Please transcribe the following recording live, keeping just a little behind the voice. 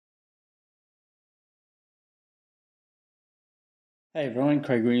Hey everyone,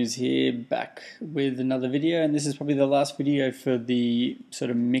 Craig Williams here, back with another video, and this is probably the last video for the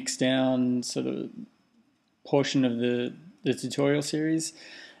sort of mix down sort of portion of the tutorial series.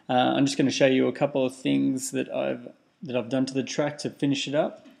 I'm just going to show you a couple of things that I've done to the track to finish it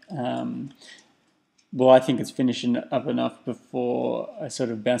up. Well, I think it's finishing up enough before I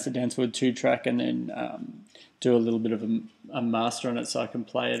sort of bounce it down to a 2-track and then do a little bit of a master on it so I can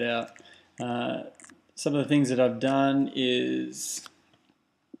play it out. Some of the things that I've done is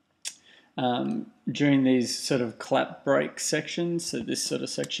during these sort of clap break sections, so this sort of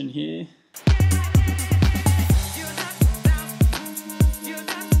section here,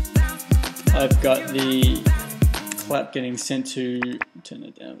 I've got the clap getting sent to, turn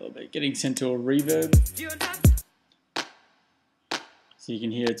it down a little bit, getting sent to a reverb. So you can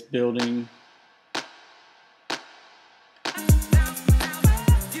hear it's building.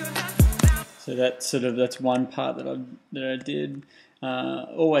 So that's one part that I did.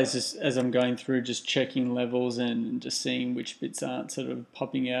 Always just as I'm going through, just checking levels and just seeing which bits aren't sort of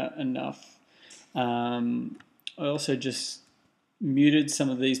popping out enough. I also just muted some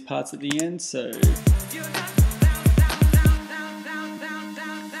of these parts at the end, so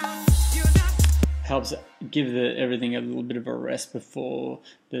helps give everything a little bit of a rest before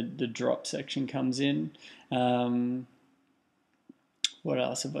the drop section comes in. What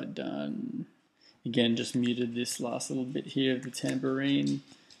else have I done? Again, just muted this last little bit here of the tambourine.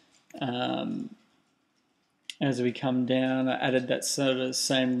 As we come down, I added that sort of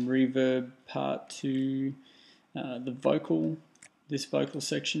same reverb part to the vocal, this vocal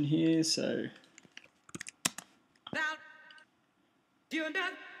section here. So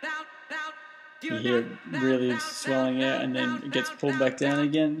you hear it really swelling out and then it gets pulled back down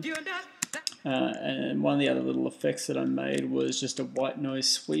again. And one of the other little effects that I made was just a white noise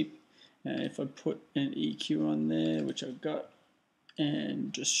sweep. And if I put an EQ on there, which I've got,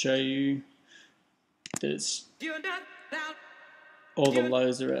 and just show you that it's all the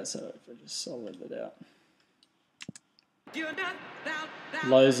lows are out, so if I just solid it out,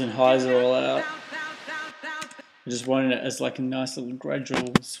 lows and highs are all out. I just wanted it as like a nice little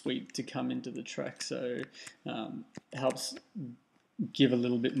gradual sweep to come into the track, so it helps give a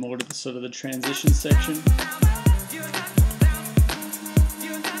little bit more to the sort of the transition section.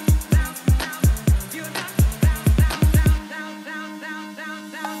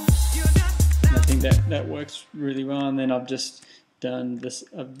 And I think that works really well. And then I've just done this.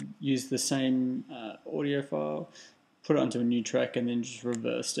 I've used the same audio file, put it onto a new track, and then just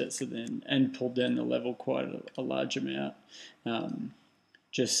reversed it. So then and pulled down the level quite a large amount,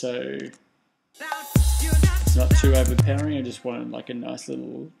 just so it's not too overpowering. I just wanted like a nice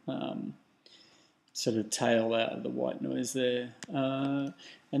little sort of tail out of the white noise there, and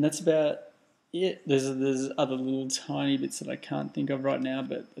that's about it. There's other little tiny bits that I can't think of right now,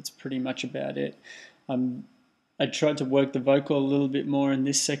 but that's pretty much about it. I tried to work the vocal a little bit more in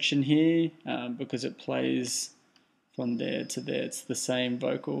this section here because it plays from there to there. It's the same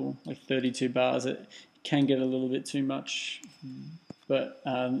vocal, like 32 bars. It can get a little bit too much, but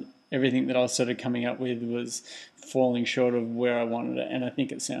everything that I was sort of coming up with was falling short of where I wanted it, and I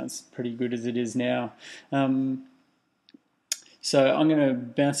think it sounds pretty good as it is now. So I'm going to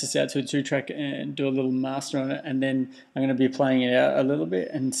bounce this out to a 2-track and do a little master on it, and then I'm going to be playing it out a little bit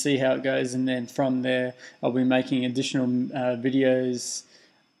and see how it goes, and then from there I'll be making additional videos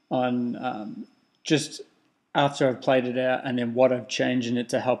on just after I've played it out and then what I've changed in it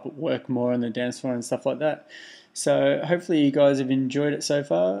to help it work more on the dance floor and stuff like that. So hopefully you guys have enjoyed it so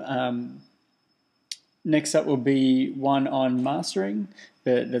far. Next up will be one on mastering,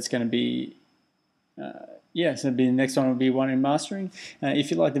 but that's going to be so the next one will be one in mastering. If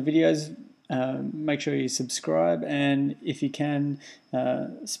you like the videos, make sure you subscribe, and if you can,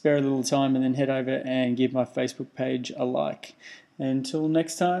 spare a little time and then head over and give my Facebook page a like. Until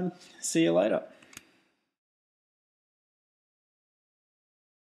next time, see you later.